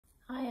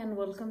Hi and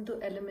welcome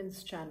to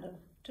Elements channel.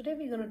 Today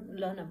we're going to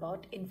learn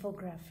about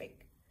infographic.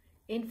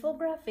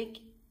 Infographic,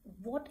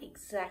 what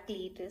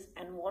exactly it is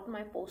and what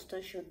my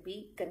poster should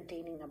be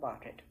containing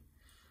about it.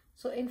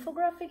 So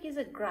infographic is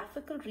a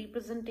graphical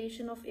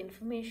representation of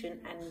information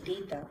and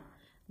data.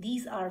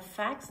 These are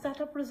facts that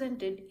are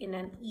presented in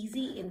an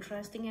easy,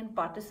 interesting and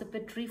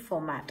participatory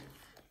format.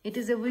 It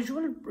is a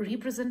visual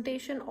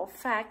representation of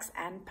facts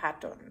and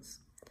patterns.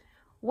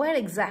 Where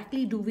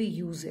exactly do we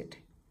use it?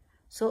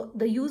 So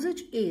the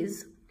usage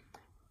is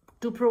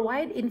to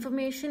provide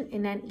information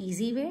in an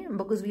easy way,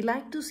 because we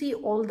like to see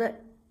all the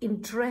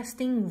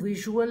interesting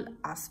visual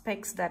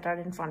aspects that are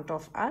in front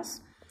of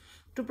us,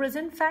 to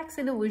present facts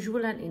in a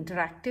visual and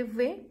interactive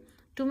way,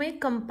 to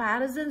make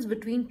comparisons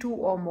between two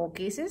or more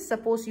cases.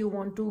 Suppose you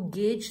want to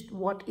gauge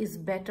what is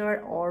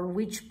better or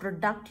which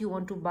product you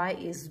want to buy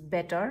is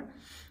better.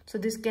 So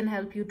this can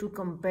help you to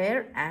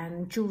compare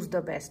and choose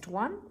the best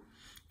one.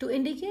 To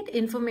indicate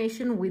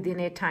information within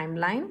a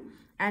timeline,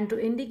 and to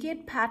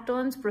indicate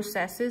patterns,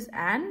 processes,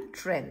 and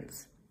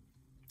trends.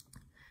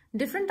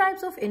 Different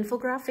types of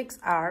infographics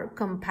are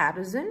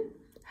comparison,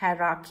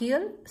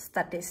 hierarchical,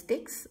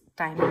 statistics,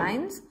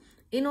 timelines,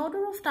 in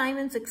order of time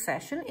and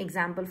succession,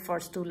 example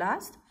first to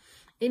last,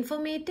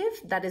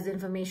 informative, that is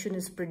information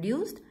is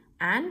produced,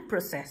 and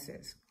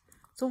processes.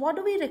 So what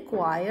do we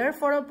require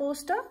for a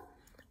poster?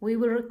 We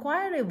will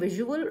require a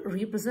visual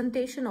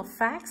representation of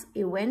facts,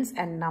 events,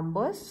 and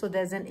numbers. So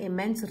there's an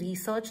immense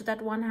research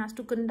that one has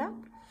to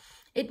conduct.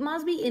 It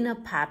must be in a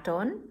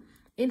pattern.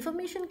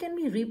 Information can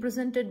be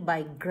represented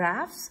by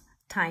graphs,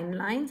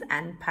 timelines,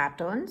 and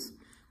patterns.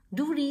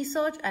 Do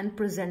research and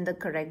present the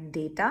correct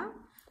data.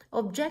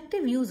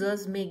 Objective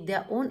users make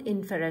their own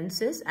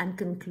inferences and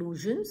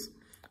conclusions.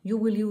 You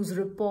will use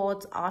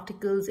reports,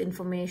 articles,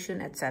 information,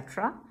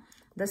 etc.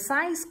 The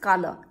size,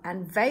 color,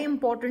 and very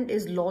important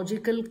is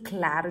logical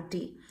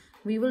clarity.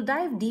 We will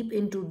dive deep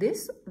into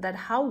this, that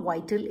how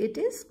vital it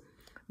is.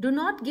 Do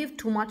not give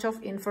too much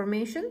of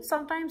information.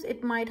 Sometimes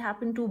it might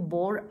happen to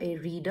bore a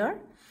reader.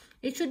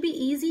 It should be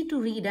easy to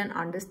read and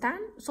understand.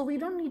 So we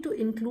don't need to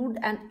include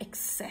an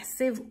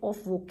excessive of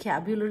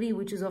vocabulary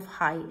which is of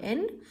high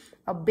end.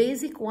 A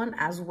basic one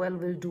as well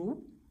will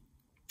do.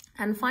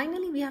 And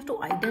finally, we have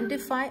to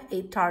identify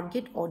a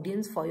target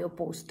audience for your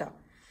poster.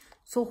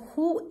 So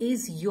who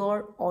is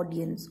your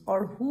audience,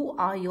 or who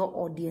are your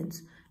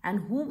audience,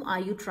 and whom are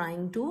you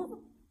trying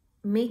to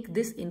make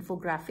this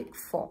infographic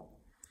for?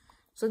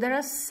 So there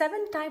are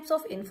 7 types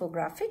of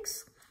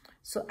infographics.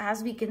 So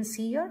as we can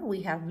see here,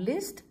 we have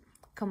list,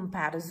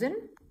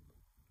 comparison,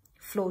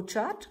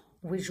 flowchart,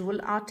 visual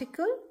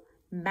article,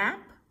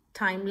 map,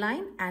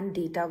 timeline, and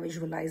data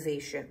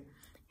visualization.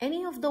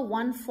 Any of the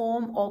one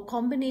form or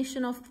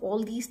combination of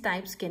all these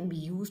types can be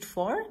used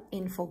for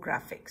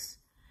infographics.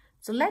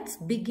 So let's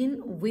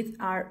begin with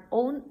our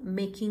own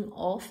making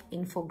of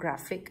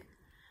infographic.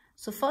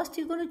 So first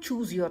you're going to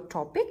choose your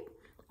topic.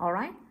 All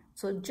right.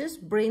 So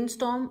just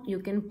brainstorm. You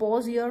can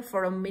pause here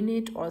for a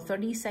minute or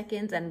 30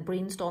 seconds and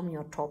brainstorm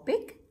your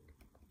topic.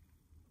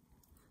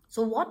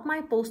 So what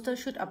my poster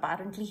should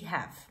apparently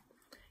have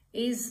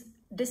is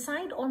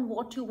decide on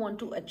what you want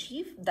to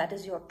achieve. That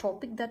is your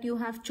topic that you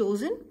have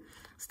chosen.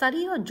 Study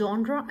your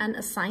genre and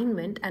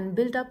assignment and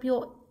build up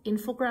your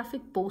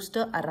infographic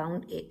poster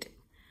around it.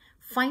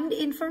 Find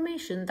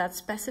information that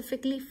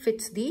specifically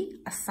fits the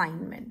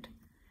assignment.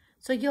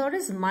 So here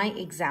is my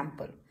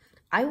example.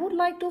 I would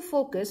like to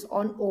focus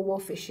on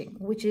overfishing,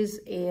 which is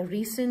a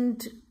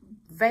recent,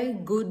 very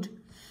good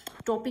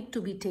topic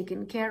to be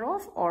taken care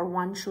of, or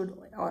one should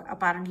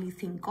apparently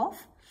think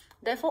of.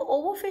 Therefore,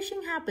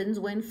 overfishing happens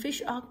when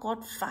fish are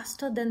caught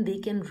faster than they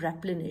can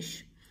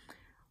replenish.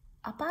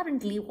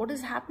 Apparently, what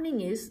is happening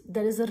is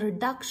there is a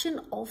reduction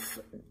of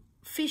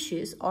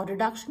fishes, or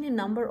reduction in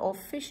number of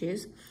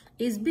fishes,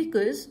 is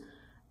because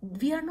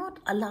we are not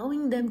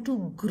allowing them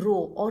to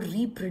grow or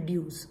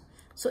reproduce.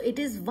 So it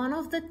is one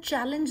of the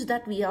challenge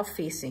that we are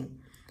facing.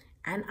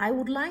 And I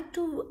would like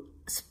to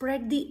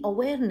spread the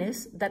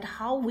awareness that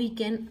how we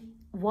can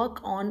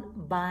work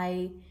on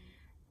by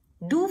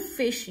do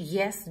fish,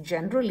 yes,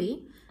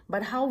 generally,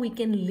 but how we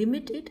can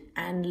limit it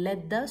and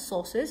let the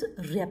sources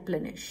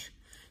replenish.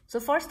 So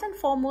first and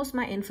foremost,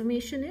 my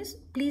information is,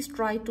 please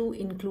try to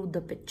include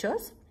the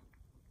pictures.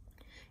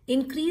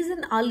 Increase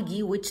in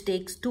algae, which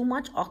takes too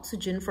much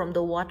oxygen from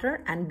the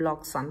water and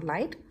blocks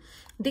sunlight.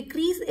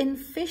 Decrease in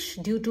fish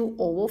due to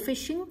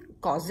overfishing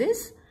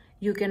causes.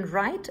 You can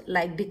write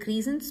like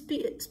decrease in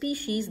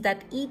species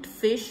that eat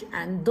fish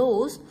and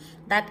those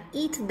that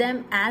eat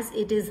them, as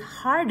it is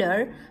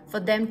harder for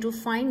them to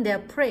find their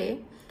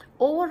prey.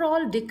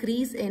 Overall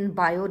decrease in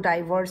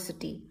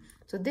biodiversity.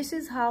 So this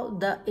is how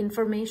the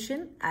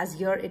information, as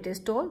here it is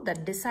told,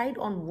 that decide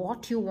on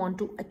what you want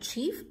to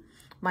achieve,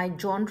 my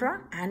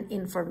genre and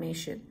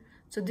information.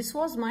 So this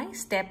was my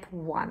step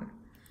 1.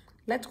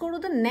 Let's go to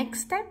the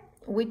next step,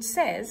 which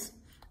says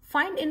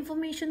find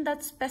information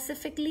that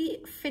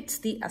specifically fits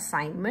the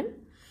assignment.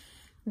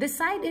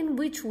 Decide in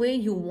which way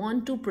you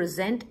want to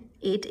present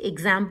it,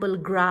 example,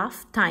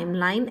 graph,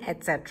 timeline,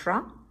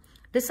 etc.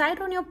 Decide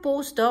on your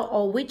poster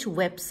or which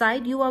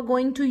website you are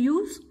going to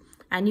use,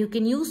 and you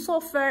can use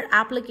software,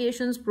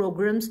 applications,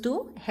 programs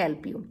to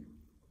help you.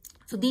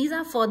 So these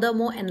are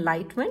furthermore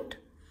enlightenment.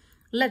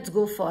 Let's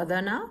go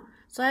further now.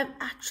 So I've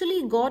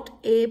actually got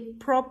a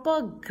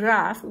proper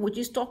graph which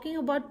is talking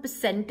about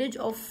percentage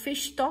of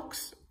fish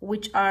stocks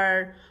which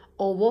are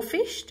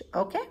overfished.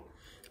 Okay.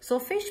 So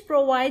fish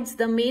provides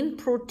the main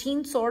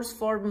protein source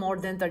for more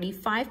than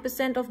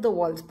 35% of the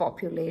world's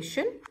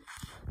population.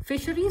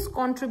 Fisheries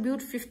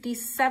contribute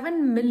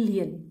 57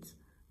 million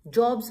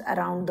jobs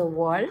around the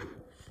world.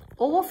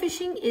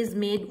 Overfishing is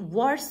made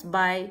worse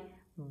by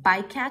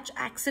bycatch,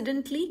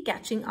 accidentally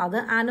catching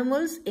other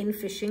animals in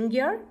fishing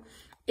gear,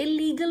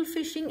 illegal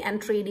fishing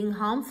and trading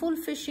harmful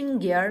fishing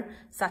gear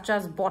such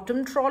as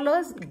bottom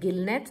trawlers, gill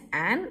nets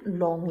and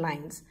long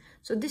lines.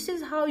 So this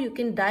is how you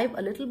can dive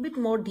a little bit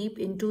more deep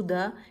into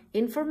the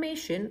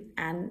information,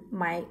 and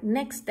my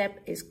next step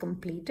is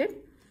completed.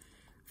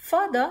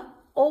 Further,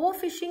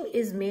 overfishing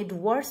is made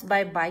worse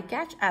by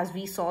bycatch, as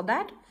we saw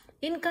that.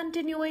 In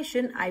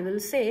continuation, I will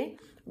say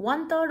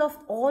 1/3 of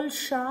all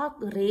shark,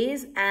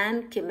 rays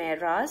and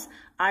chimeras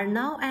are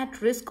now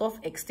at risk of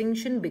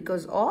extinction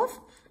because of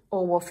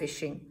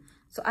overfishing.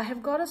 So I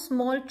have got a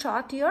small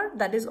chart here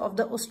that is of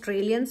the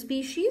Australian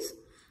species.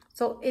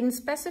 So in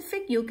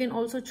specific, you can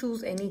also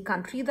choose any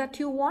country that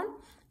you want,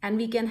 and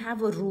we can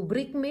have a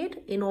rubric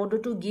made in order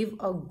to give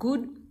a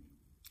good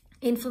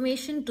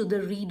information to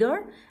the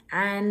reader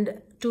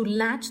and to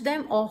latch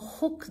them or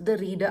hook the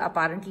reader,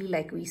 apparently,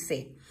 like we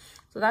say.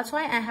 So that's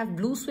why I have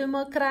blue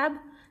swimmer crab,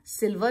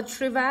 silver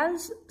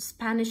trevals,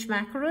 Spanish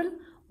mackerel,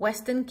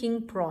 western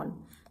king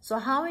prawn. So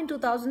how in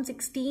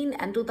 2016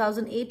 and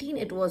 2018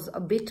 it was a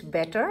bit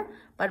better,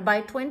 but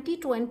by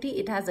 2020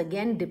 it has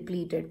again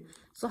depleted.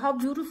 So how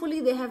beautifully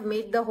they have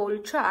made the whole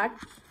chart,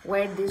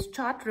 where this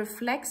chart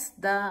reflects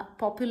the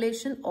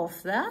population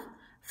of the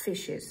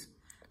fishes.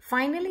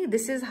 Finally,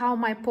 this is how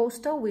my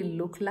poster will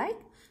look like,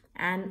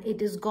 and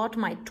it has got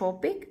my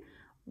topic,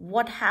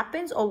 what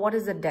happens or what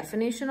is the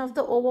definition of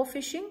the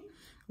overfishing.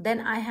 Then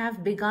I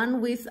have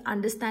begun with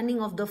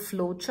understanding of the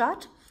flow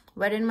chart,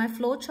 where in my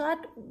flow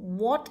chart,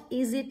 what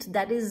is it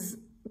that is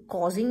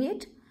causing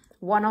it,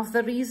 one of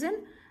the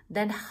reason,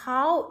 then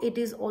how it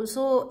is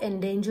also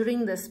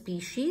endangering the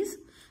species.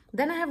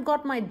 Then I have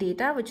got my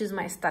data, which is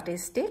my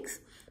statistics,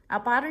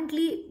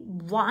 apparently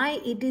why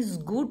it is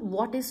good,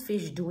 what is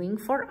fish doing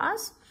for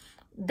us.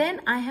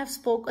 Then I have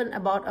spoken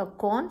about a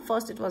con.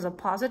 First it was a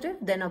positive,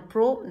 then a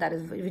pro, that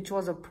is which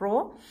was a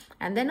pro,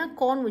 and then a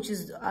con which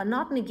is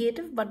not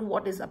negative but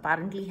what is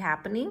apparently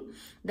happening,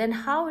 then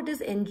how it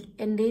is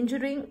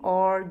endangering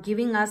or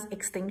giving us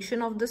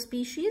extinction of the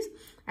species,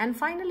 and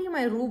finally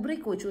my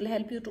rubric, which will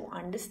help you to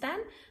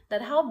understand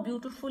that how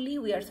beautifully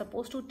we are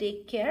supposed to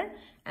take care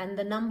and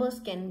the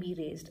numbers can be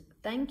raised.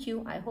 Thank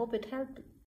you. I hope it helped.